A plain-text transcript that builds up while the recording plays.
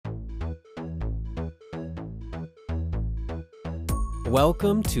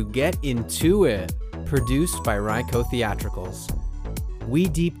Welcome to Get Into It, produced by Ryco Theatricals. We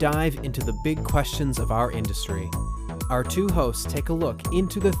deep dive into the big questions of our industry. Our two hosts take a look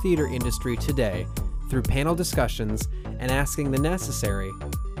into the theater industry today through panel discussions and asking the necessary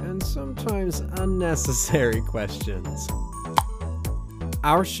and sometimes unnecessary questions.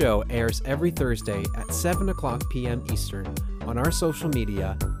 Our show airs every Thursday at 7 o'clock p.m. Eastern on our social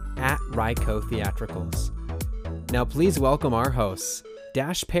media at Ryco Theatricals. Now please welcome our hosts,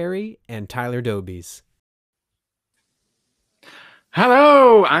 Dash Perry and Tyler Dobies.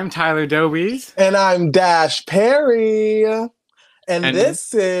 Hello, I'm Tyler Dobies. And I'm Dash Perry. And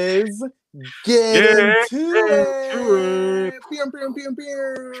this is Get Into It.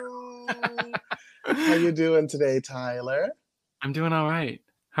 How you doing today, Tyler? I'm doing all right.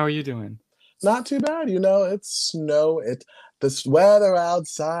 How are you doing? Not too bad. You know, it's snow. This weather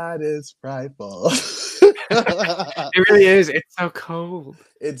outside is frightful. It really is. It's so cold.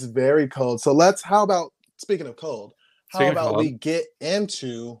 It's very cold. So speaking of cold, we get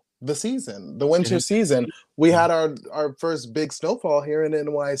into the season, the winter season? We had our first big snowfall here in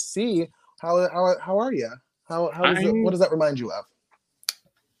NYC. How are you? What does that remind you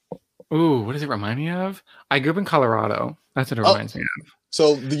of? Ooh, what does it remind me of? I grew up in Colorado. That's what it reminds me of.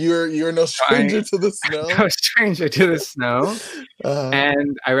 So you're no stranger to the snow? No stranger to the snow.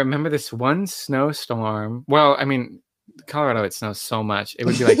 And I remember this one snowstorm. Well, I mean, Colorado, it snows so much. It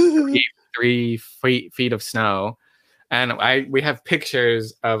would be like three feet of snow. And we have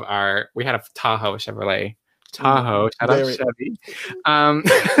pictures of we had a Tahoe Chevrolet. Shout out Chevy.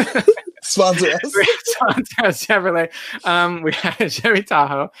 Sponsor us. Sponsor us, Chevrolet. We had a Chevy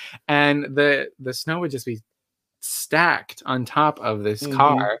Tahoe, and the snow would just be stacked on top of this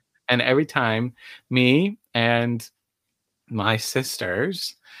car. And every time me and my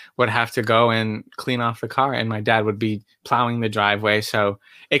sisters would have to go and clean off the car, and my dad would be plowing the driveway. So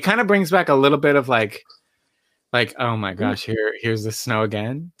it kind of brings back a little bit of like, oh my gosh, here's the snow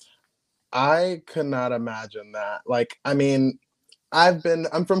again. I could not imagine that. Like, I mean,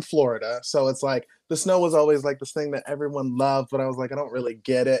 I'm from Florida, so it's like the snow was always like this thing that everyone loved, but I was like, I don't really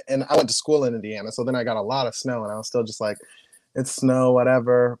get it. And I went to school in Indiana, so then I got a lot of snow, and I was still just like, it's snow,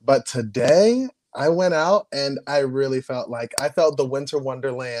 whatever. But today I went out and I really felt the winter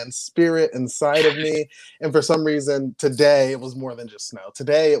wonderland spirit inside of me. And for some reason today it was more than just snow.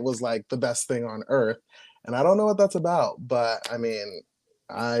 Today it was like the best thing on earth. And I don't know what that's about, but I mean,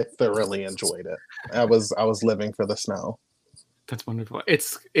 I thoroughly enjoyed it. I was living for the snow. That's wonderful.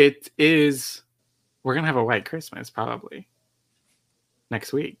 It is. We're gonna have a white Christmas probably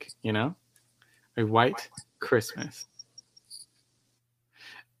next week. You know, a white Christmas.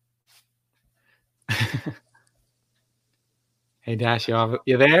 Hey Dash,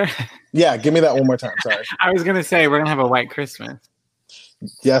 you there? Yeah, give me that one more time. Sorry. I was gonna say we're gonna have a white Christmas.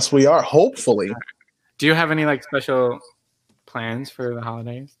 Yes, we are. Hopefully. Do you have any special plans for the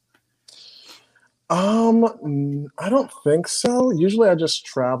holidays? I don't think so. Usually I just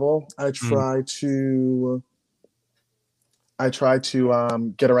travel. I try to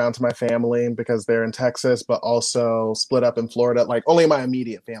get around to my family because they're in Texas, but also split up in Florida. Like only my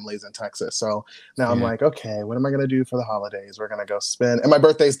immediate family is in Texas. So now I'm like, okay, what am I going to do for the holidays? We're going to go spend. And my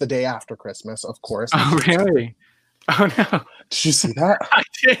birthday's the day after Christmas, of course. Oh, really? Oh, no. Did you see that? I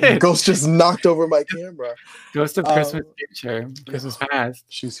did. Ghost just knocked over my camera. Ghost of Christmas future. Christmas past.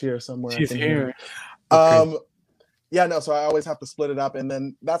 She's here somewhere. She's here. Yeah, no, so I always have to split it up. And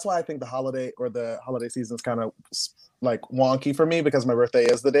then that's why I think the holiday season is kind of like wonky for me because my birthday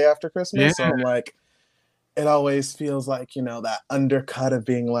is the day after Christmas. Yeah. So I'm like, it always feels like, you know, that undercut of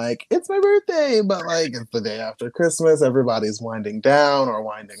being like, it's my birthday, but like it's the day after Christmas. Everybody's winding down or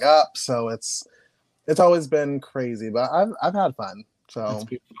winding up. So it's always been crazy, but I've had fun. So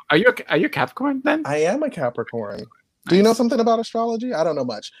are you a Capricorn then? I am a Capricorn. Nice. Do you know something about astrology? I don't know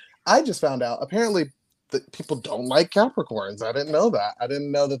much. I just found out apparently that people don't like Capricorns. I didn't know that. I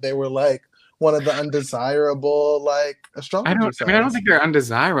didn't know that they were like one of the undesirable astrology signs. I don't think they're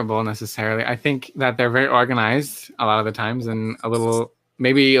undesirable necessarily. I think that they're very organized a lot of the times and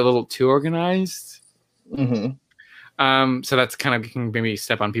maybe a little too organized. So that's kind of can maybe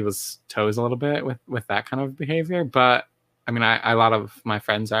step on people's toes a little bit with that kind of behavior. But I mean, a lot of my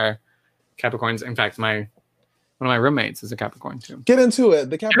friends are Capricorns. In fact, one of my roommates is a Capricorn too. Get into it.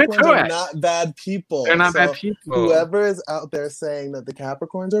 The Capricorns are not bad people. They're not bad people. Whoever is out there saying that the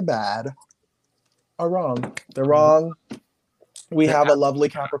Capricorns are bad are wrong. They're wrong. We have a lovely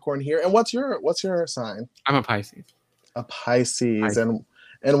Capricorn here. And what's your sign? I'm a Pisces. A Pisces. And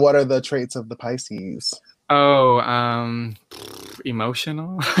what are the traits of the Pisces? Oh,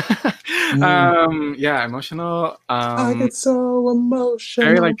 emotional. Yeah, emotional. I get so Very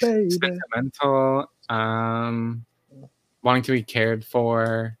emotional, like baby. sentimental. Wanting to be cared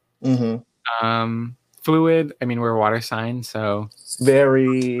for. Fluid. I mean, we're a water sign, so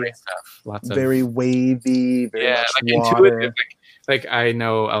Very, great stuff. Lots of very wavy, very yeah, much like water. intuitive. Like I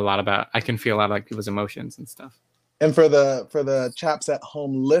know a lot about. I can feel a lot of like people's emotions and stuff. And for the chaps at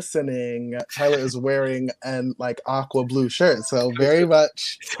home listening, Tyler is wearing an like aqua blue shirt, so very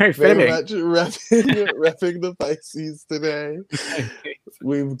much, It's very very fitting. much repping the Pisces today.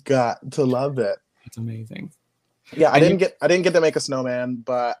 We've got to love it. It's amazing. Yeah, I didn't get to make a snowman,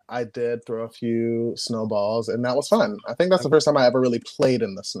 but I did throw a few snowballs, and that was fun. I think that's the first time I ever really played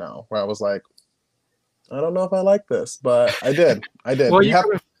in the snow, where I was like, I don't know if I like this, but I did. I did. Well, you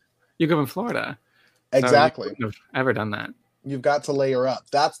grew up in Florida. Exactly. So you wouldn't have ever done that. You've got to layer up.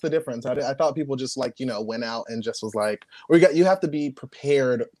 That's the difference. I thought people just like, went out and just was like, or you have to be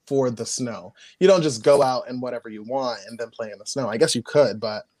prepared for the snow. You don't just go out and whatever you want and then play in the snow. I guess you could,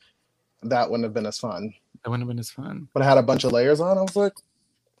 but that wouldn't have been as fun. That wouldn't have been as fun. But I had a bunch of layers on. I was like,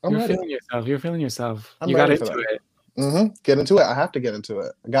 I'm ready. You're feeling yourself. I'm you got ready into it. Get into it. I have to get into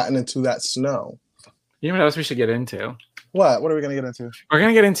it. I gotten into that snow. You know what else we should get into? What are we going to get into? We're going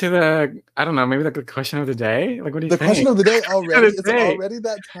to get into I don't know, maybe like the question of the day? Like, what do you think? The question of the day already? It's already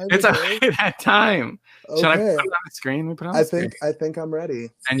that time It's already that time. Okay. Should I put it on the screen? We put it on the screen. I think I'm ready.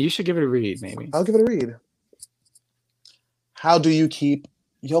 And you should give it a read, maybe. I'll give it a read. How do you keep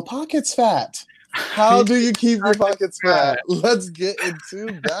your pockets fat? How do you keep your pockets fat? Let's get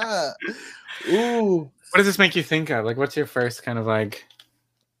into that. Ooh. What does this make you think of? Like, what's your first kind of like...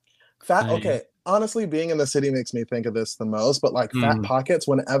 Fat, okay. Honestly, being in the city makes me think of this the most, but like fat pockets,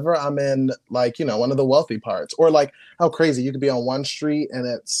 whenever I'm in like, one of the wealthy parts, or like how crazy you could be on one street and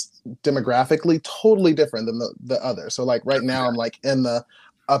it's demographically totally different than the other. So like right now I'm like in the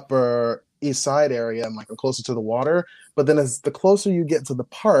Upper East Side area and like I'm closer to the water. But then as the closer you get to the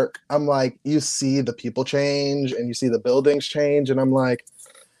park, I'm like, you see the people change and you see the buildings change. And I'm like,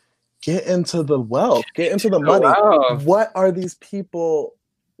 get into the wealth, get into the money. What are these people?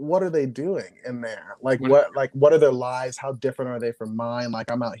 What are they doing in there? Like what are their lives? How different are they from mine?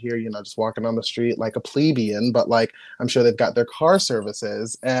 Like I'm out here, just walking on the street like a plebeian, but like I'm sure they've got their car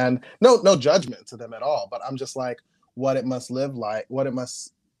services and no judgment to them at all. But I'm just like, what it must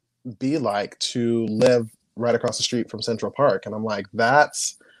be like to live right across the street from Central Park. And I'm like,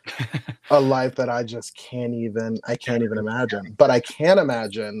 that's a life that I can't even imagine. But I can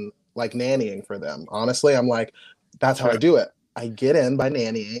imagine like nannying for them. Honestly, I'm like, that's how I do it. I get in by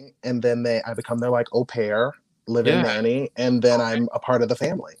nannying, and then I become their like au pair, live-in nanny, and then I'm a part of the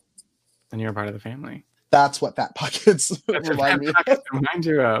family. And you're a part of the family. That's what Fat Pockets remind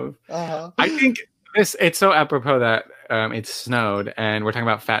you of. I think it's so apropos that it snowed, and we're talking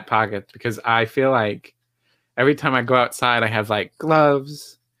about fat pockets because I feel like every time I go outside, I have like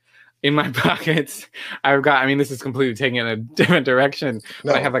gloves in my pockets. This is completely taking it in a different direction.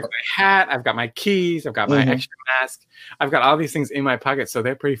 But I have like my hat, I've got my keys, I've got my extra mask, I've got all these things in my pockets, so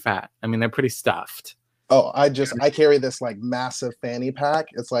they're pretty fat. They're pretty stuffed. Oh, I carry this like massive fanny pack.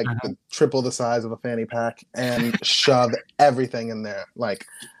 It's like triple the size of a fanny pack, and shove everything in there, like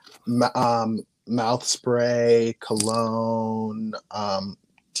mouth spray, cologne,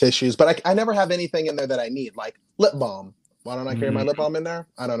 tissues. But I never have anything in there that I need, like lip balm. Why don't I carry my lip balm in there?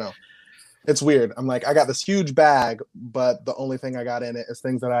 I don't know. It's weird. I'm like, I got this huge bag, but the only thing I got in it is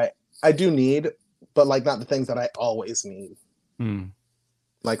things that I do need, but like not the things that I always need.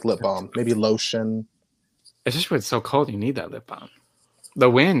 Like lip balm, maybe lotion. It's just when it's so cold, you need that lip balm.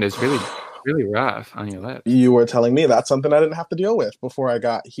 The wind is really, really rough on your lips. You were telling me that's something I didn't have to deal with before I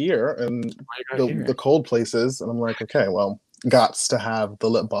got here and the cold places. And I'm like, okay, well, gots to have the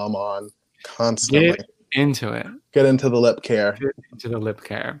lip balm on constantly. Get into it. Get into the lip care. Get into the lip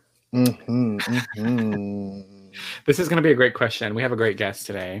care. This is going to be a great question. We have a great guest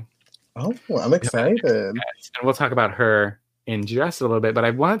today. Oh, I'm excited. And we'll talk about her in just a little bit, but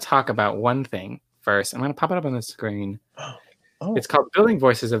I want to talk about one thing first. I'm going to pop it up on the screen. It's called Building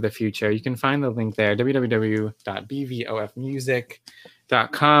Voices of the Future. You can find the link there,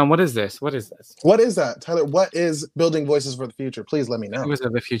 www.bvofmusic.com. What is this? What is that, Tyler? What is Building Voices for the Future? Please let me know. Voices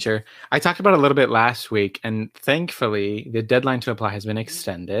of the Future. I talked about it a little bit last week, and thankfully, the deadline to apply has been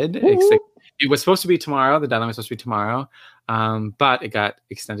extended. It was supposed to be tomorrow. The deadline was supposed to be tomorrow, but it got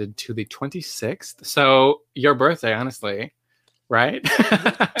extended to the 26th. So your birthday, honestly, right?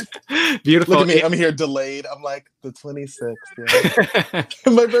 Beautiful. Look at me. I'm here delayed. I'm like the 26th. Yeah.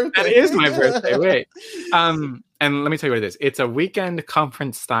 My birthday. That is my birthday. Wait. And let me tell you what it is. It's a weekend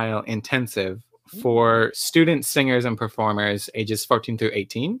conference style intensive for student singers and performers ages 14 through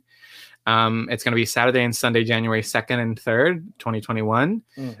 18. It's going to be Saturday and Sunday, January 2nd and 3rd, 2021.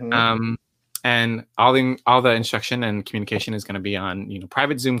 And all the instruction and communication is going to be on,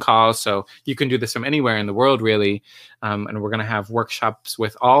 private Zoom calls. So you can do this from anywhere in the world, really. And we're going to have workshops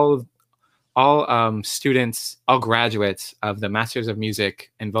with all students, all graduates of the Masters of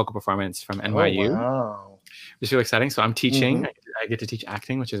Music and Vocal Performance from NYU. Oh, wow. It's really exciting. So I'm teaching. I get to teach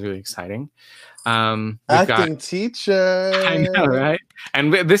acting, which is really exciting. Acting teacher. I know, right?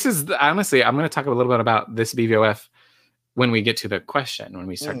 And this is honestly, I'm going to talk a little bit about this BVOF when we get to the question, when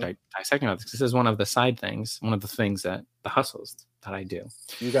we start dissecting about this. This is one of the side things, one of the things that the hustles that I do.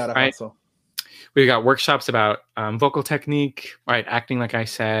 You got to hustle. We got workshops about vocal technique, right? Acting, like I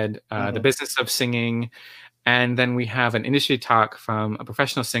said, the business of singing. And then we have an industry talk from a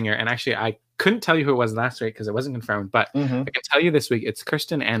professional singer. And actually, I couldn't tell you who it was last week because it wasn't confirmed. But I can tell you this week, it's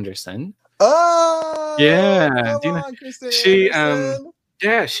Kirsten Anderson. Oh! Yeah. Come on, Kirsten she, Anderson.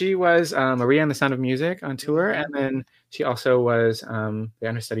 Yeah, she was Maria and the Sound of Music on tour. And then she also was the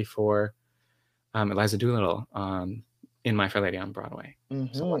understudy for Eliza Doolittle in My Fair Lady on Broadway.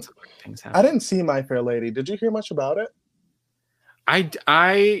 So lots of things happen. I didn't see My Fair Lady. Did you hear much about it?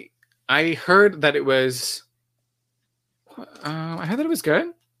 I heard that it was. I heard that it was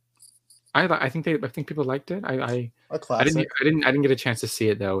good. I think people liked it. A classic. I didn't get a chance to see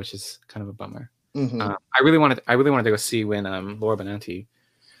it though, which is kind of a bummer. I really wanted to go see when Laura Benanti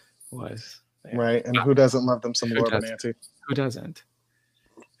was there. Right, and who doesn't love them some Laura Benanti? Who doesn't?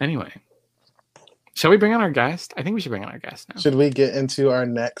 Anyway, shall we bring on our guest? I think we should bring on our guest now. Should we get into our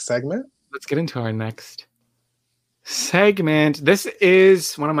next segment? Let's get into our next segment. This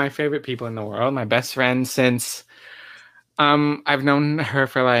is one of my favorite people in the world, my best friend since I've known her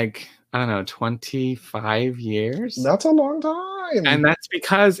for 25 years. That's a long time. And that's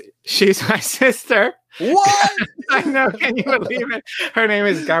because she's my sister. What? I know, can you believe it? Her name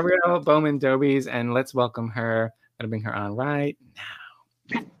is Gabrielle Bowman Dobies, and let's welcome her. I'm gonna bring her on right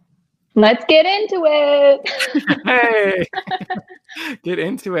now. Let's get into it. Hey, get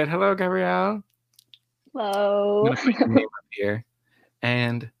into it. Hello, Gabrielle. Hello. I'm gonna put your name up here,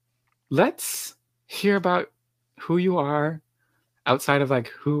 and let's hear about who you are outside of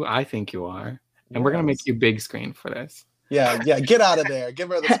who I think you are, and we're gonna make you big screen for this. Yeah, get out of there. Give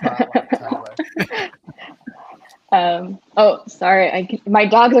her the spotlight, Tyler. Oh, sorry. My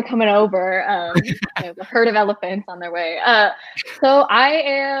dogs are coming over. There's a herd of elephants on their way. So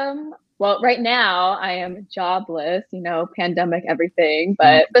right now I am jobless, pandemic, everything.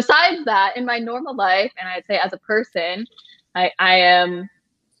 But besides that, in my normal life, and I'd say as a person, I am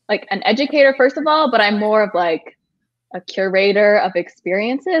an educator, first of all, but I'm more of a curator of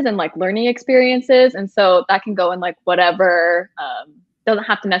experiences and learning experiences. And so that can go in whatever, doesn't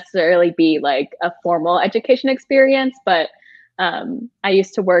have to necessarily be a formal education experience, but I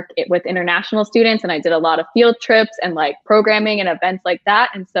used to work with international students, and I did a lot of field trips and programming and events like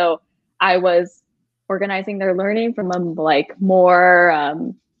that. And so I was organizing their learning from a more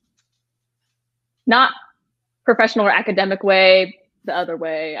not professional or academic way, the other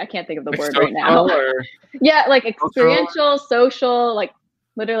way. I can't think of the word right now. Yeah, experiential, social,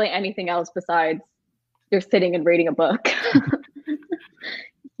 literally anything else besides you're sitting and reading a book.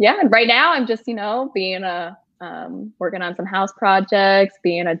 Yeah, and right now I'm just, being working on some house projects,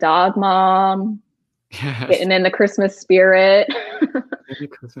 being a dog mom, getting in the Christmas spirit. The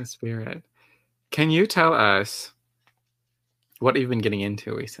Christmas spirit. Can you tell us what you've been getting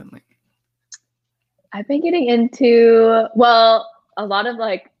into recently? I've been getting into, a lot of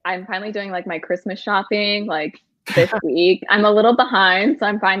I'm finally doing my Christmas shopping this week. I'm a little behind, so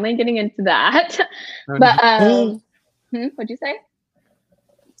I'm finally getting into that. But what'd you say?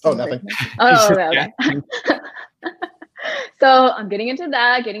 Oh, nothing. Oh, okay. So I'm getting into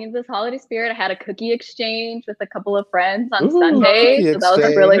that, getting into this holiday spirit. I had a cookie exchange with a couple of friends on Sunday, so that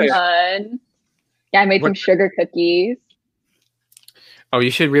was really fun. Yeah, I made some sugar cookies. Oh,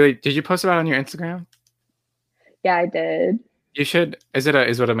 you should really. Did you post about it on your Instagram? Yeah, I did. You should. Was it a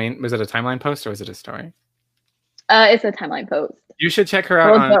timeline post or is it a story? It's a timeline post. You should check her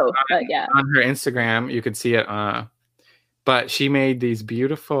out on her Instagram. You could see it. But she made these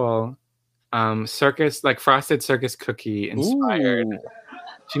beautiful circus, frosted circus cookie inspired. Ooh.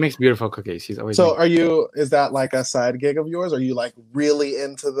 She makes beautiful cookies. She's always. So is that a side gig of yours? Are you really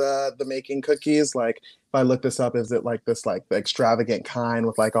into the making cookies? If I look this up, is it this the extravagant kind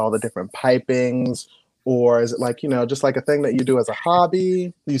with all the different pipings? Or is it just a thing that you do as a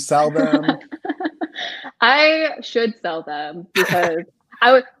hobby? You sell them? I should sell them because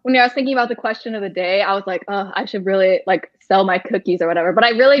when I was thinking about the question of the day, I was like, oh, I should really like sell my cookies or whatever. But I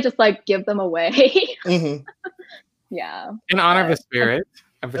really just like give them away. Mhm. Yeah. In honor of the spirit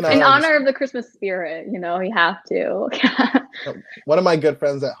of the In In Christmas. honor of the Christmas spirit, you know, you have to. One of my good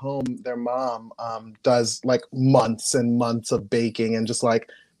friends at home, their mom does like months and months of baking and just like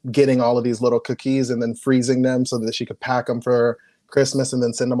getting all of these little cookies and then freezing them so that she could pack them for Christmas and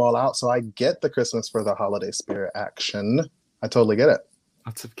then send them all out. So I get the Christmas for the holiday spirit action. I totally get it.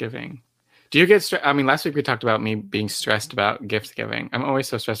 Lots of giving. Do you get stressed? I mean, last week we talked about me being stressed about gift giving. I'm always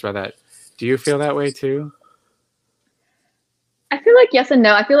so stressed about that. Do you feel that way too? I feel like yes and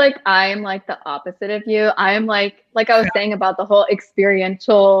no. I feel like I'm like the opposite of you. I'm like I was saying about the whole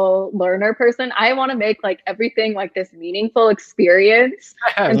experiential learner person. I want to make like everything like this meaningful experience.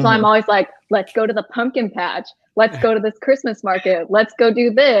 And so I'm always like, let's go to the pumpkin patch. Let's go to this Christmas market. Let's go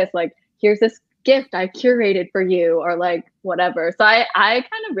do this. Like, here's this gift I curated for you, or like whatever. So I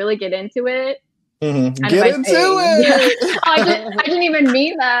kind of really get into it. Mm-hmm. And Get if I into say- it. Yeah. I didn't even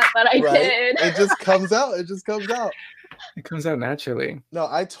mean that, but I Right? did. It just comes out. It just comes out. It comes out naturally. No,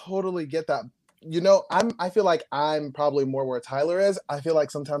 I totally get that. You know, I feel like I'm probably more where Tyler is. I feel like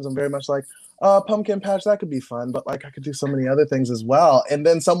sometimes I'm very much like, pumpkin patch, that could be fun, but like I could do so many other things as well. And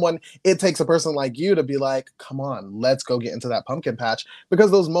then it takes a person like you to be like, come on, let's go get into that pumpkin patch,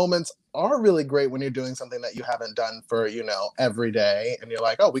 because those moments are really great when you're doing something that you haven't done for, you know, every day. And you're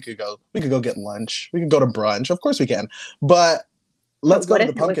like, oh, we could go get lunch. We could go to brunch. Of course we can. But let's go to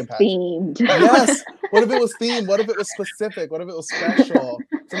the pumpkin patch. Themed? Yes. What if it was themed? What if it was specific? What if it was special?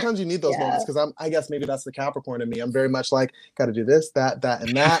 Sometimes you need those moments, because I guess maybe that's the Capricorn in me. I'm very much like, got to do this, that,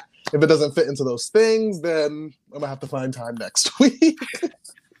 and that. If it doesn't fit into those things, then I'm gonna have to find time next week.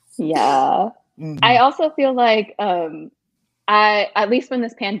 Yeah. Mhm. I also feel like I, at least when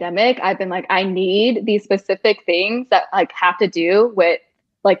this pandemic, I've been like, I need these specific things that like have to do with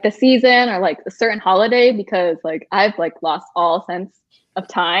like the season or like a certain holiday, because like I've like lost all sense of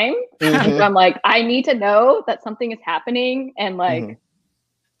time. And so I'm like, I need to know that something is happening and like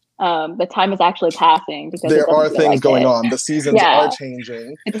the time is actually passing, because There are feel things like going it. on. The seasons Yeah. are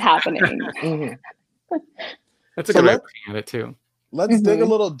changing. It's happening. Mhm. That's a So good way let- of looking at it too. Let's dig a Mhm.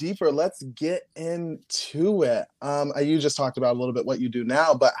 little deeper. Let's get into it. You just talked about a little bit what you do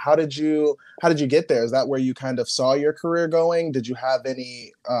now, but how did you get there? Is that where you kind of saw your career going? Did you have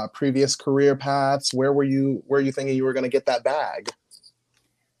any previous career paths? Where were you thinking you were going to get that bag?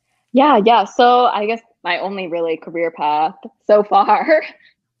 Yeah. So I guess my only really career path so far,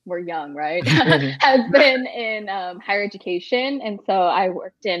 we're young, right? Has been in higher education. And so I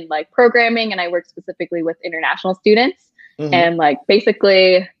worked in like programming, and I worked specifically with international students. Mhm. And like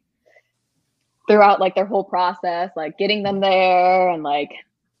basically throughout like their whole process, like getting them there and like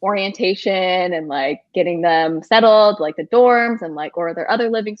orientation and like getting them settled, like the dorms and like or their other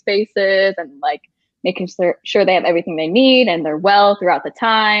living spaces, and like making sure they have everything they need and they're well throughout the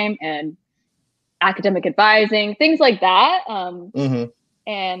time, and academic advising, things like that. Mhm.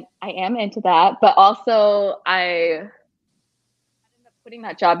 And I am into that, but also I ended up quitting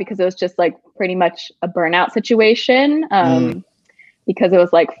that job because it was just like pretty much a burnout situation. Because it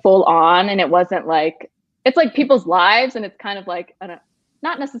was like full on, and it wasn't like, it's like people's lives, and it's kind of like,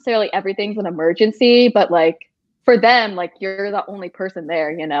 not necessarily everything's an emergency, but like for them, like you're the only person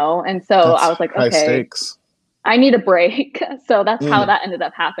there, you know? And so That's I was like, high okay, stakes. I need a break. So that's how that ended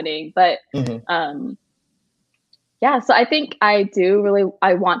up happening. But Mhm. yeah, so I think I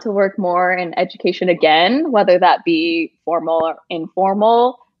want to work more in education again, whether that be formal or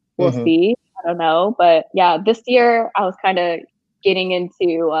informal. We'll Mhm. see. I don't know. But yeah, this year I was kind of getting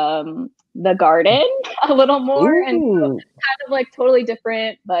into the garden a little more, and so Ooh. kind of like totally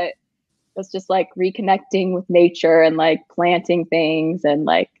different, but it's just like reconnecting with nature and like planting things, and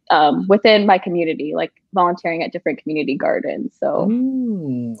like within my community, like volunteering at different community gardens. So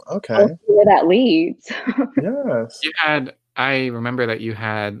Okay. we'll see where that leads. Yes. I remember that you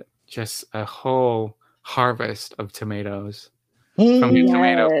had just a whole harvest of tomatoes from your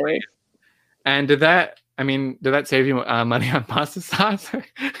tomato plant. And did that save you money on pasta sauce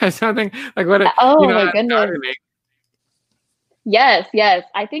or something? Like what? Oh my goodness. Gardening. Yes.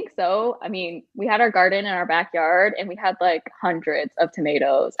 I think so. I mean, we had our garden in our backyard, and we had like hundreds of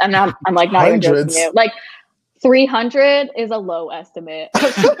tomatoes. And I'm like not even joking you. Like 300 is a low estimate.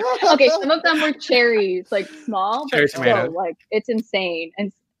 Okay, some of them were cherries, like small, Cherry but still, tomatoes. like it's insane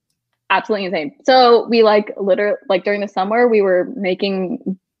and absolutely insane. So we like literally like during the summer we were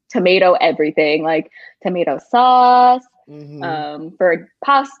making tomato everything, like tomato sauce, for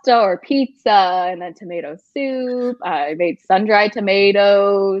pasta or pizza, and then tomato soup. I made sun-dried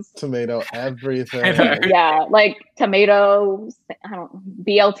tomatoes. Tomato everything. Yeah, like tomatoes,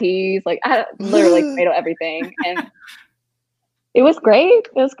 BLTs, like literally tomato everything. And it was great.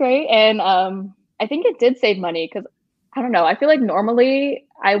 It was great. And I think it did save money because I don't know. I feel like normally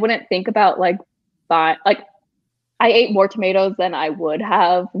I wouldn't think about like buy like I ate more tomatoes than I would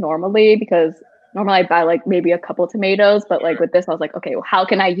have normally because normally I buy like maybe a couple tomatoes, but like with this, I was like, okay, well, how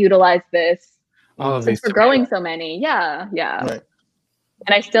can I utilize this All of since these we're growing so many? Yeah. Right.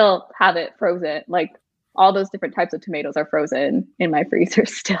 And I still have it frozen. Like all those different types of tomatoes are frozen in my freezer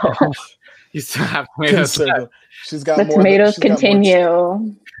still. You still have tomatoes. She's got The more. tomatoes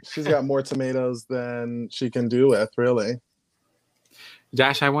continue. She's got more tomatoes than she can do with, really.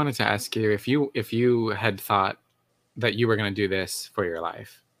 Dash, I wanted to ask you if you had thought that you were going to do this for your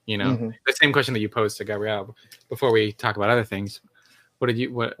life, you know, the same question that you posed to Gabrielle before we talk about other things. What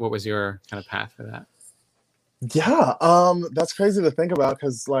was your kind of path for that? Yeah, that's crazy to think about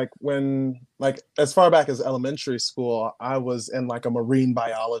because as far back as elementary school, I was in like a marine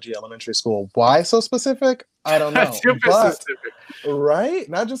biology elementary school. Why so specific? I don't know. Specific. Right?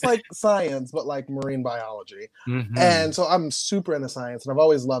 Not just like science, but like marine biology. And so I'm super into science and I've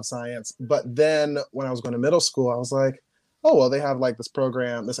always loved science. But then when I was going to middle school, I was like, oh, well, they have like this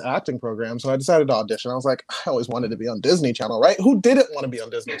program, this acting program. So I decided to audition. I was like, I always wanted to be on Disney Channel, right? Who didn't want to be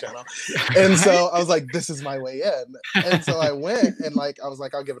on Disney Channel? And so I was like, this is my way in. And so I went and like, I was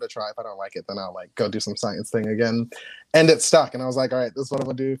like, I'll give it a try. If I don't like it, then I'll like go do some science thing again. And it stuck. And I was like, all right, this is what I'm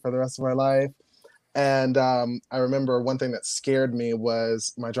gonna do for the rest of my life. And I remember one thing that scared me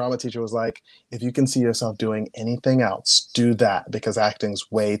was my drama teacher was like, if you can see yourself doing anything else, do that because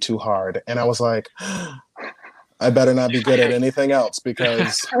acting's way too hard. And I was like, I better not be good at anything else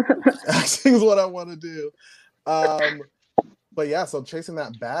because acting is what I want to do. But yeah, so chasing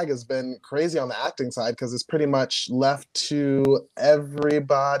that bag has been crazy on the acting side because it's pretty much left to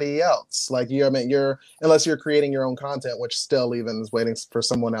everybody else. Like unless you're creating your own content, which still even is waiting for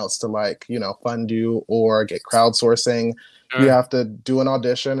someone else to like, fund you or get crowdsourcing. You have to do an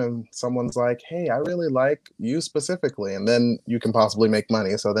audition and someone's like, hey, I really like you specifically. And then you can possibly make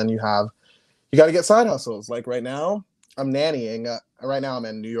money. So then you got to get side hustles. Like right now, I'm nannying. Right now, I'm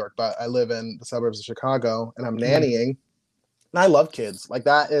in New York, but I live in the suburbs of Chicago, and I'm nannying. And I love kids. Like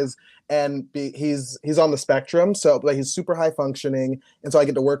that is, and he's on the spectrum, so like he's super high functioning, and so I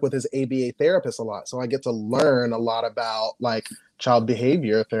get to work with his ABA therapist a lot. So I get to learn a lot about like child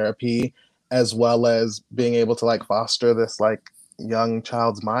behavior therapy, as well as being able to like foster this like young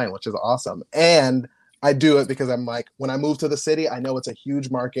child's mind, which is awesome. And I do it because I'm like, when I move to the city, I know it's a huge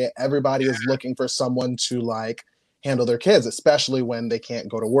market. Everybody is looking for someone to like handle their kids, especially when they can't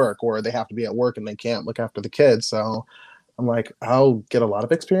go to work or they have to be at work and they can't look after the kids. So I'm like, I'll get a lot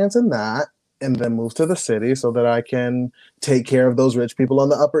of experience in that and then move to the city so that I can take care of those rich people on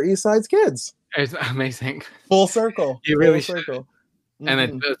the Upper East Side's kids. It's amazing. Full circle. You really Full circle.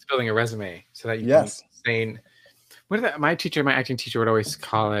 And it's building a resume so that you can sustain. My acting teacher would always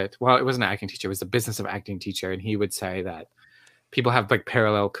call it, well, it wasn't an acting teacher, it was the business of acting teacher. And he would say that people have like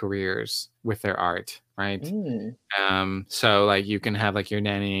parallel careers with their art, right? So like you can have like your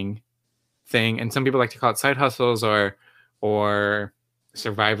nannying thing. And some people like to call it side hustles or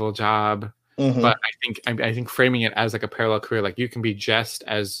survival job. But I think framing it as like a parallel career, like you can be just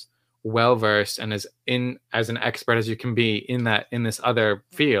as well-versed and as an expert as you can be in this other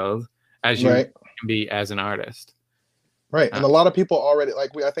field as you can be as an artist. Right. And a lot of people already,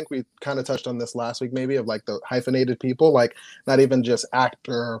 like, I think we kind of touched on this last week, maybe, of like the hyphenated people, like not even just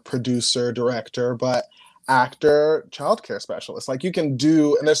actor, producer, director, but actor, childcare specialist. Like you can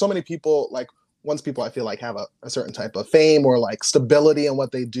do, and there's so many people, like once people I feel like have a certain type of fame or like stability in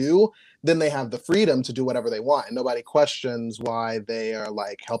what they do, then they have the freedom to do whatever they want. And nobody questions why they are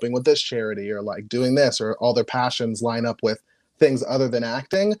like helping with this charity or like doing this, or all their passions line up with things other than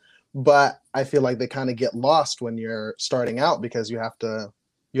acting. But I feel like they kind of get lost when you're starting out because you have to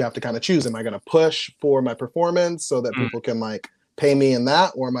kind of choose, am I going to push for my performance so that people can like pay me in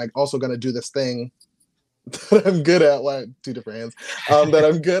that? Or am I also going to do this thing that I'm good at? Well, two different hands, that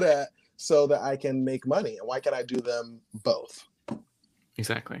I'm good at so that I can make money. And why can't I do them both?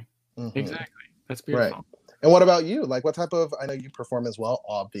 Exactly. Exactly. That's beautiful. Right. And what about you? Like what type of, I know you perform as well,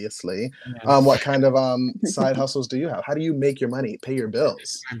 obviously. Yes. What kind of side hustles do you have? How do you make your money, pay your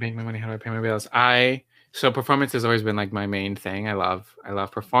bills? I make my money. How do I pay my bills? So performance has always been like my main thing. I love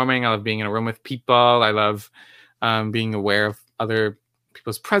performing. I love being in a room with people. I love being aware of other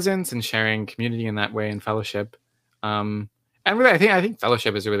people's presence and sharing community in that way and fellowship. And really, I think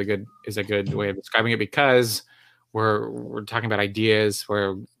fellowship is a good way of describing it, because we're talking about ideas,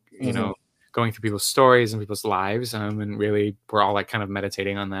 we're you know going through people's stories and people's lives, and really we're all like kind of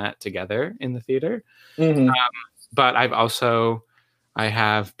meditating on that together in the theater. But I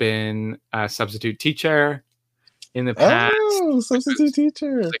have been a substitute teacher in the past. Oh, substitute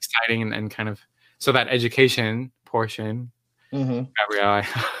teacher. It's exciting and kind of, so that education portion, Gabrielle,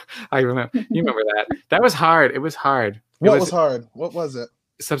 I remember, you remember that. That was hard. It was hard. What was hard? What was it?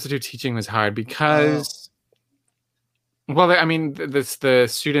 Substitute teaching was hard because, well, I mean, the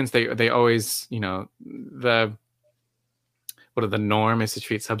students, they always, you know, the norm is to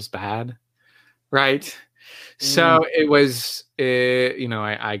treat subs bad, right? So it was, you know,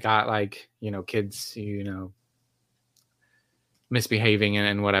 I got like, you know, kids, you know, misbehaving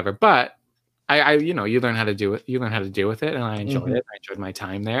and whatever, but I you know, you learn how to do it. You learn how to deal with it, and I enjoyed it. I enjoyed my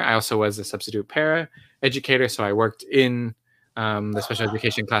time there. I also was a substitute para educator, so I worked in the special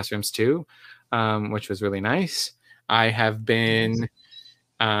education classrooms too, which was really nice. I have been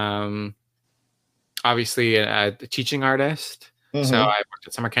obviously a teaching artist. So I worked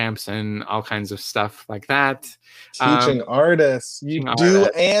at summer camps and all kinds of stuff like that. Teaching artists. You do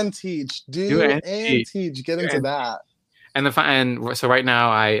and teach. Do and teach. Get into that. And so right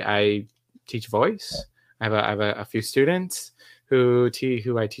now I teach voice. I have a few students who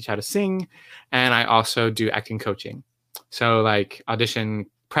I teach how to sing, and I also do acting coaching. So like audition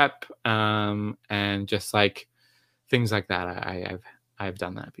prep and just like things like that. I've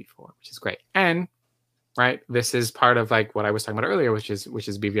done that before, which is great. And right, this is part of like what I was talking about earlier, which is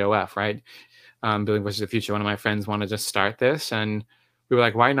BVOF, right? Building Voices of the Future. One of my friends wanted to start this, and we were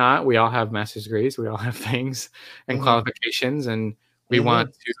like, why not? We all have master's degrees, we all have things and qualifications, and we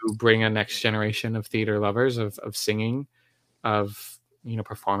want to bring a next generation of theater lovers of singing, of, you know,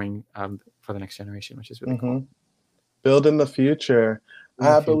 performing for the next generation, which is really cool. Building the future.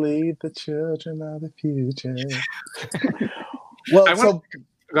 I believe the children are the future. Well,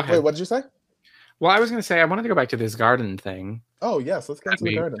 go ahead. Wait, what did you say? Well, I was going to say, I wanted to go back to this garden thing. Oh, yes. Let's get into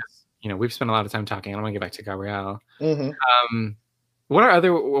the gardens. You know, we've spent a lot of time talking. I want to get back to Gabrielle. What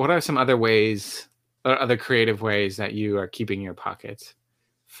are some other ways, or other creative ways that you are keeping your pockets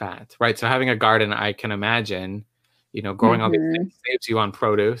fat, right? So having a garden, I can imagine, you know, growing all these things saves you on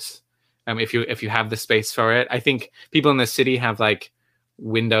produce. If you have the space for it. I think people in the city have like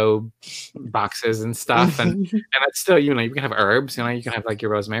window boxes and stuff, and that's still, you know, you can have herbs, you know, you can have like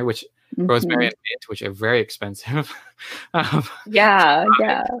your rosemary, rosemary and mint, which are very expensive. So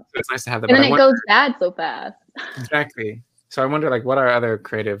it's nice to have that. And then it goes bad so fast. Exactly. So I wonder, like, what are other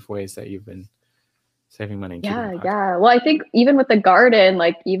creative ways that you've been saving money? Yeah. Well, I think even with the garden,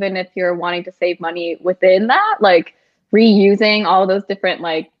 like, even if you're wanting to save money within that, like reusing all those different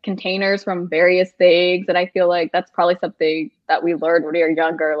like containers from various things. And I feel like that's probably something that we learned when we were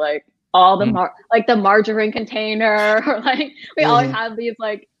younger, like all the like the margarine container, or like we always have these,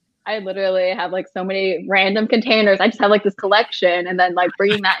 like, I literally have like so many random containers. I just have like this collection, and then like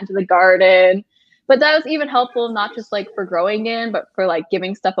bringing that into the garden. But that was even helpful, not just like for growing in, but for like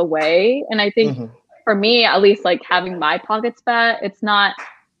giving stuff away. And I think for me, at least, like having my pockets fat, it's not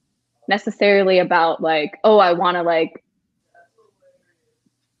necessarily about like, oh, I want to like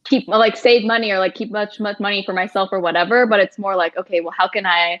keep like save money or like keep much money for myself or whatever. But it's more like, okay, well, how can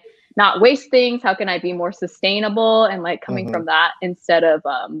I not waste things? How can I be more sustainable? And like coming from that, instead of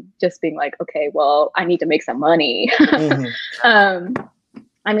just being like, okay, well, I need to make some money.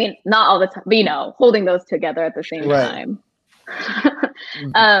 I mean, not all the time, but, you know, holding those together at the same time.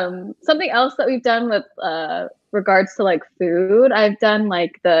 Something else that we've done with regards to like food, I've done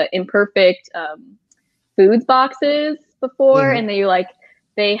like the Imperfect foods boxes before, and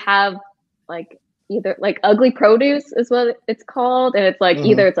they have like either like ugly produce is what it's called, and it's like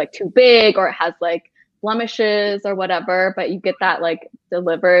either it's like too big or it has like blemishes or whatever, but you get that like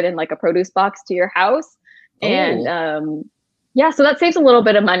delivered in like a produce box to your house. And so that saves a little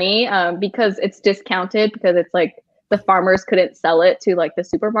bit of money because it's discounted, because it's like the farmers couldn't sell it to like the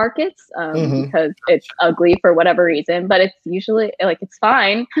supermarkets because it's ugly for whatever reason, but it's usually like it's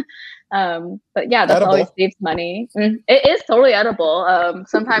fine. But yeah, that's always saves money. It is totally edible.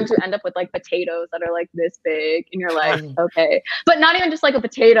 Sometimes you end up with like potatoes that are like this big, and you're like, okay, but not even just like a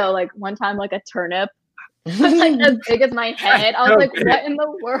potato. Like one time, like a turnip was like as big as my head. I was like, what in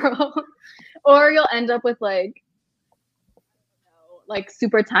the world? Or you'll end up with like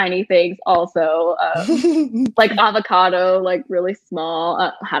super tiny things also, like avocado, like really small.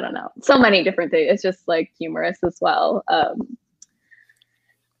 I don't know, so many different things. It's just like humorous as well. And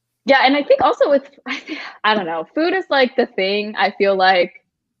I think also with, I don't know, food is like the thing I feel like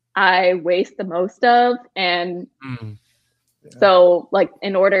I waste the most of. And so like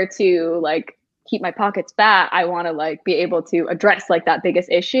in order to like keep my pockets fat, I want to like be able to address like that biggest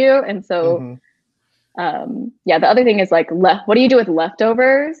issue. And so yeah, the other thing is like what do you do with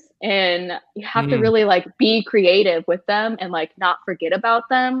leftovers? And you have to really like be creative with them and like not forget about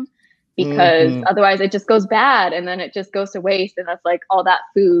them, because otherwise it just goes bad and then it just goes to waste, and that's like all that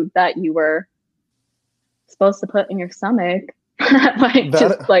food that you were supposed to put in your stomach like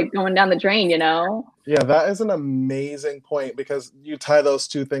just like going down the drain, you know? Yeah, that is an amazing point, because you tie those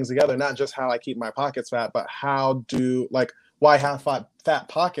two things together, not just how I keep my pockets fat, but why have fat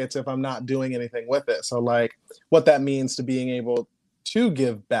pockets if I'm not doing anything with it? So like what that means to being able to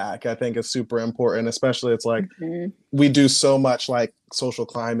give back, I think is super important, especially it's like we do so much like social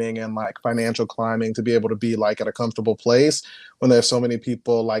climbing and like financial climbing to be able to be like at a comfortable place when there's so many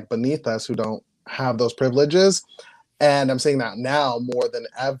people like beneath us who don't have those privileges. And I'm saying that now more than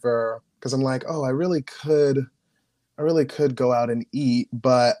ever, because I'm like, oh, I really could go out and eat,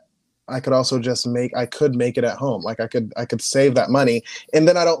 but I could also just make it at home. Like I could save that money, and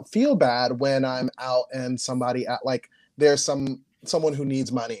then I don't feel bad when I'm out and somebody there's someone who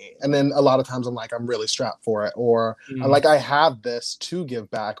needs money, and then a lot of times I'm like, I'm really strapped for it, or I have this to give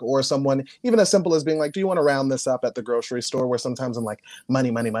back, or someone even as simple as being like, do you want to round this up at the grocery store, where sometimes I'm like,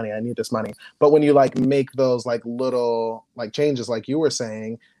 money, I need this money. But when you like make those like little like changes, like you were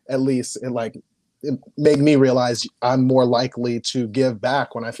saying, at least it made me realize I'm more likely to give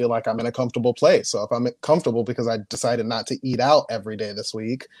back when I feel like I'm in a comfortable place. So if I'm comfortable because I decided not to eat out every day this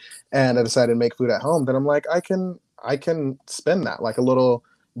week and I decided to make food at home, then I'm like, I can spend that, like a little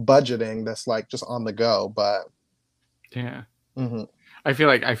budgeting that's like just on the go. But yeah, I feel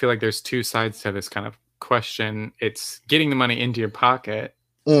like there's two sides to this kind of question. It's getting the money into your pocket,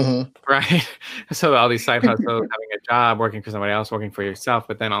 right? So all these side hustles, having a job, working for somebody else, working for yourself,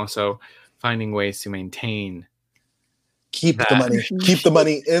 but then also finding ways to maintain keep the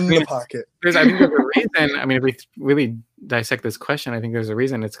money in the pocket. I think there's a reason. I mean, if we really dissect this question, I think there's a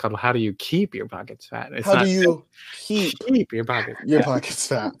reason it's called "How do you keep your pockets fat?" How do you keep your pockets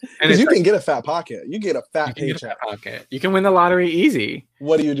fat? Because you can get a fat pocket. You get a fat paycheck. You can win the lottery easy.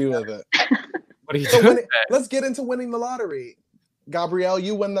 What do you do with it? What do you do with it? Let's get into winning the lottery. Gabrielle,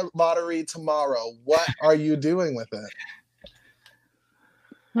 you win the lottery tomorrow. What are you doing with it?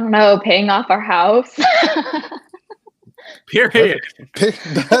 I don't know, paying off our house. Period.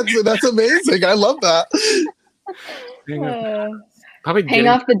 That's amazing. I love that. Probably paying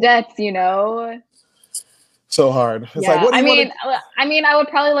off the debts, you know. So hard. It's like, what do you I mean, I would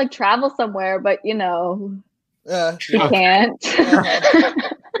probably like travel somewhere, but you know, you can't.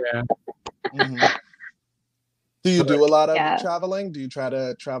 Yeah. Do you do a lot of traveling? Do you try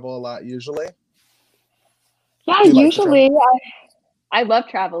to travel a lot usually? Yeah, usually. I love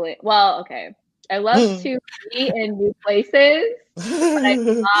traveling. Well, okay. I love to be in new places, but I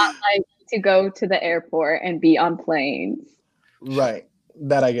do not like to go to the airport and be on planes. Right.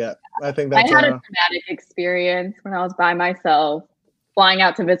 That I get. I think I had a traumatic experience when I was by myself, flying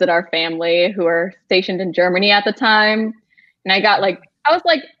out to visit our family who were stationed in Germany at the time. And I was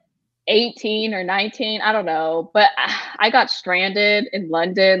like 18 or 19, I don't know, but I got stranded in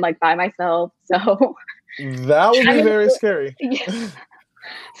London, like by myself. So that would be very scary. Yeah.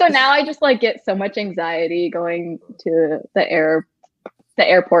 So now I just like get so much anxiety going to the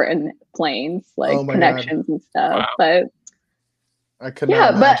airport and planes, like connections and stuff. Wow. But I could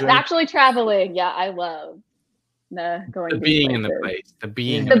not imagine. But actually traveling, I love going. The being in the place, the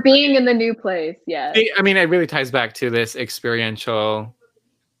being in the new place. Yeah. I mean, it really ties back to this experiential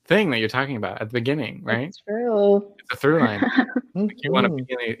thing that you're talking about at the beginning, right? It's true. It's a through line. You want to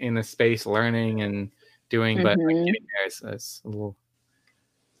be in the space, learning and doing, but like, getting there is a little.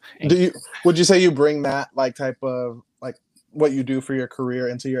 Would you say you bring that like type of like what you do for your career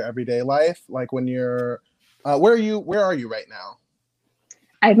into your everyday life? Like when you're, where are you right now?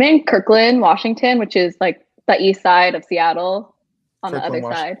 I'm in Kirkland, Washington, which is like the east side of Seattle, on the other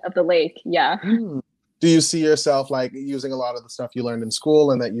side of the lake. Yeah. Do you see yourself like using a lot of the stuff you learned in school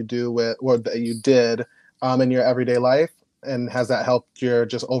and that you do that you did in your everyday life? And has that helped your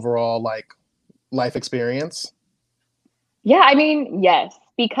just overall like life experience? Yeah, I mean, yes,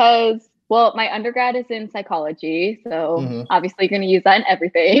 because my undergrad is in psychology, so obviously you're going to use that in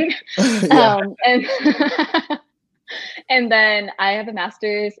everything. And then I have a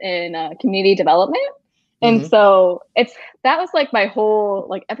master's in community development. And so that was like my whole,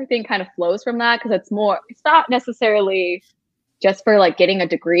 like everything kind of flows from that, because it's not necessarily just for like getting a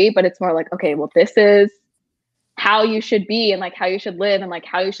degree, but it's more like, okay, well, this is how you should be and like how you should live and like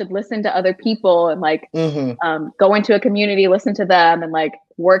how you should listen to other people and like go into a community, listen to them and like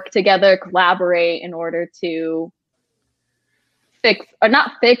work together, collaborate in order to fix, or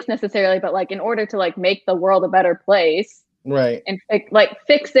not fix necessarily, but like in order to like make the world a better place, Right. and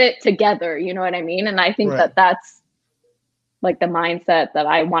fix it together, you know what I mean? And I think Right. that that's like the mindset that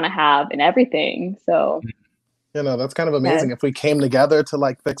I want to have in everything. So You know, that's kind of amazing. Yes. If we came together to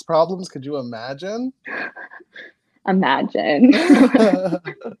like fix problems, could you imagine? imagine.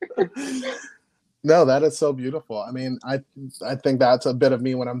 No, that is so beautiful. I mean, I think that's a bit of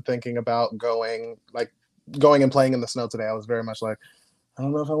me when I'm thinking about going and playing in the snow today. I was very much like, I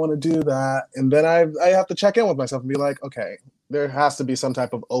don't know if I want to do that. And then I have to check in with myself and be like, okay, there has to be some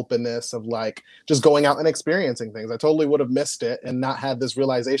type of openness of like just going out and experiencing things. I totally would have missed it and not had this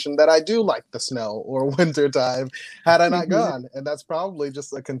realization that I do like the snow or winter time had I not gone. And that's probably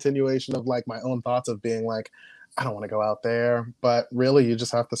just a continuation of like my own thoughts of being like, I don't want to go out there. But really, you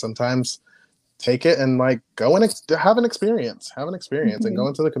just have to sometimes take it and like go and have an experience and go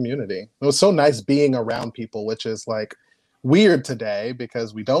into the community. It was so nice being around people, which is like weird today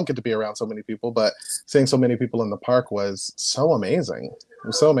because we don't get to be around so many people, but seeing so many people in the park was so amazing. It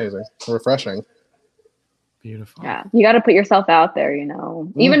was so amazing, refreshing. Beautiful. Yeah, you got to put yourself out there, you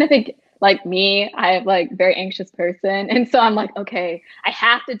know. Even if it, like me, I have like very anxious person, and so I'm like, okay, I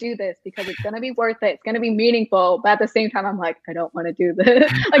have to do this because it's gonna be worth it. It's gonna be meaningful. But at the same time, I'm like, I don't want to do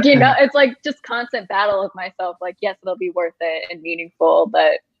this. Like, you know, it's like just constant battle with myself. Like, yes, it'll be worth it and meaningful,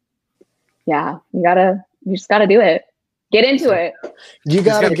 but yeah, you just gotta do it. Get into it. You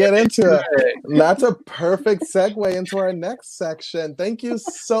got to get into it. And that's a perfect segue into our next section. Thank you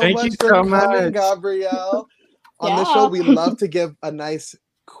so much for coming, Gabrielle. On the show, we love to give a nice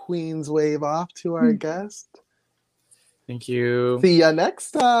Queen's wave off to our guest. Thank you. See ya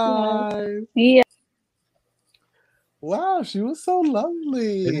next time. See ya. Wow, she was so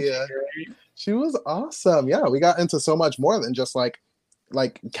lovely. She was awesome. Yeah, we got into so much more than just like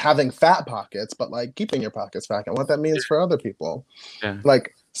having fat pockets, but like keeping your pockets fat and what that means for other people. Yeah.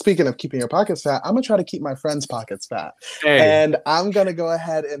 Like speaking of keeping your pockets fat, I'm gonna try to keep my friends' pockets fat. Hey. And I'm gonna go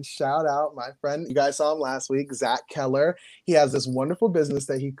ahead and shout out my friend. You guys saw him last week, Zach Keller. He has this wonderful business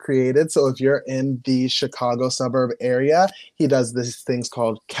that he created. So if you're in the Chicago suburb area, he does these things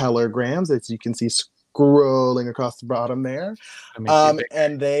called Kellergrams, as you can see scrolling across the bottom there.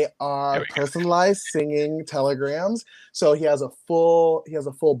 And they are personalized singing telegrams. So he has a full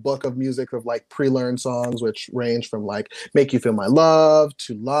book of music of like pre-learned songs, which range from like Make You Feel My Love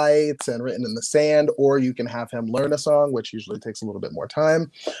to Lights and Written in the Sand, or you can have him learn a song, which usually takes a little bit more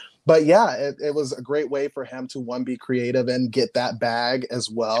time. But yeah, it was a great way for him to be creative and get that bag as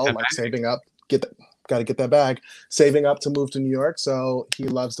well, like saving up, got to get that bag, saving up to move to New York. So he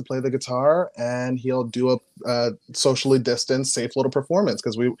loves to play the guitar and he'll do a socially distanced, safe little performance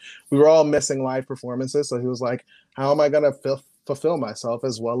because we were all missing live performances. So he was like, how am I going to fulfill myself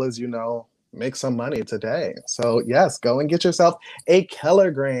as well as, you know, make some money today? So yes, go and get yourself a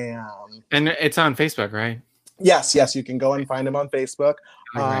Kellergram. And it's on Facebook, right? Yes, you can go and find him on Facebook.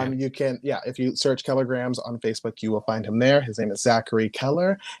 You can, if you search Kellergrams on Facebook, you will find him there. His name is Zachary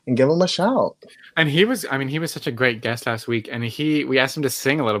Keller, and give him a shout. And he was such a great guest last week, and we asked him to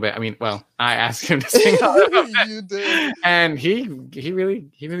sing a little bit. I mean, well, I asked him to sing a little bit. You did. And he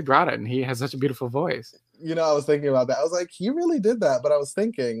really brought it, and he has such a beautiful voice. You know, I was thinking about that. I was like, he really did that, but I was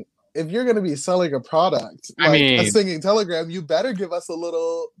thinking, if you're going to be selling a product, like a singing telegram, you better give us a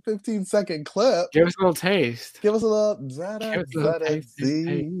little 15-second clip. Give us a little taste. Give us a little taste.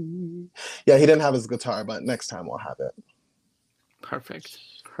 Yeah, he didn't have his guitar, but next time we'll have it. Perfect.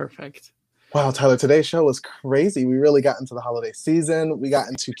 Wow, Tyler, today's show was crazy. We really got into the holiday season. We got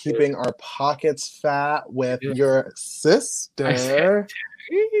into keeping our pockets fat with your sister.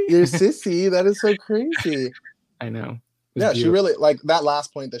 Your sissy. That is so crazy. I know. Yeah, beautiful. She really, like, that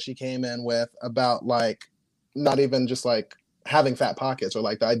last point that she came in with about, like, not even just, like, having fat pockets or,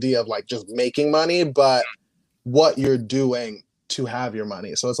 like, the idea of, like, just making money, but what you're doing to have your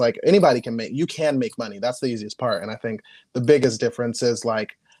money. So it's like anybody can make money. That's the easiest part. And I think the biggest difference is,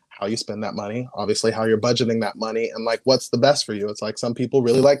 like, how you spend that money, obviously how you're budgeting that money, and, like, what's the best for you. It's like some people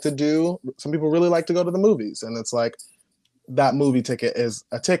really like to go to the movies, and it's like that movie ticket is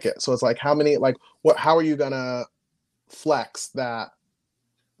a ticket. So it's like how are you going to flex that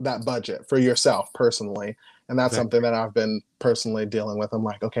budget for yourself personally? And that's something that I've been personally dealing with. I'm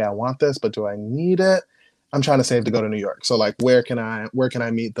like, okay, I want this, but do I need it? I'm trying to save to go to New York. So like, where can I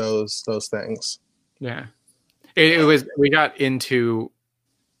meet those things? Yeah, we got into,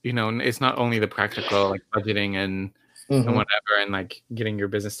 you know, it's not only the practical, like budgeting and whatever, and like getting your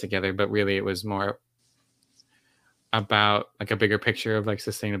business together, but really it was more about like a bigger picture of like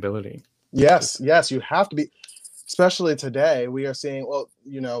sustainability. Yes, you have to be. Especially today, we are seeing, well,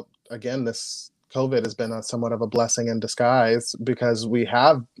 you know, again, this COVID has been somewhat of a blessing in disguise because we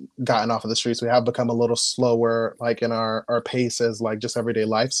have gotten off of the streets. We have become a little slower, like in our paces, like just everyday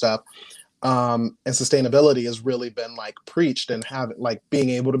life stuff. And sustainability has really been like preached and have like being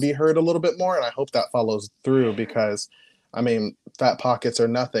able to be heard a little bit more. And I hope that follows through because, I mean, fat pockets are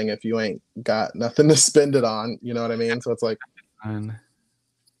nothing if you ain't got nothing to spend it on. You know what I mean? So it's like,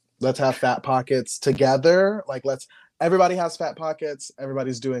 let's have fat pockets together. Like, everybody has fat pockets.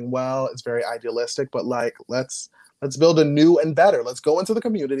 Everybody's doing well. It's very idealistic, but like, let's build a new and better. Let's go into the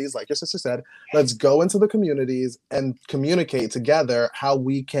communities, like your sister said. Let's go into the communities and communicate together how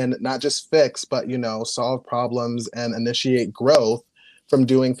we can not just fix, but, you know, solve problems and initiate growth from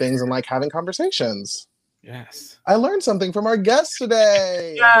doing things and like having conversations. Yes. I learned something from our guest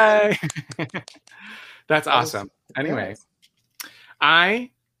today. Yay! That's awesome. Anyway, yes.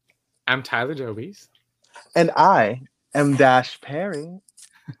 I am Tyler Jobies. And I am Dash Perry.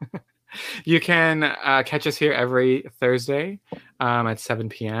 You can catch us here every Thursday at 7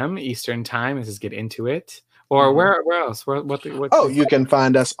 p.m. Eastern time. This is Get Into It. Or where else? You can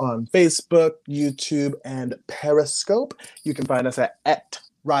find us on Facebook, YouTube, and Periscope. You can find us at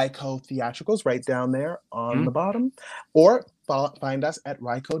Ryco Theatricals right down there on the bottom.6Or find us at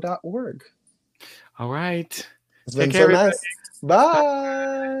ryco.org. All right. It's been so nice.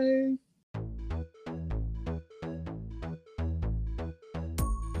 Bye.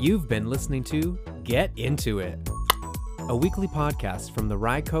 You've been listening to Get Into It, a weekly podcast from the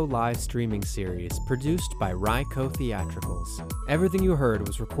Ryco live streaming series produced by Ryco Theatricals. Everything you heard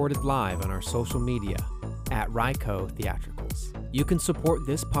was recorded live on our social media at Ryco Theatricals. You can support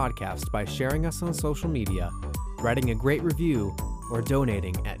this podcast by sharing us on social media, writing a great review, or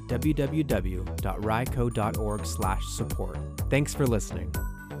donating at www.ryco.org/support. Thanks for listening.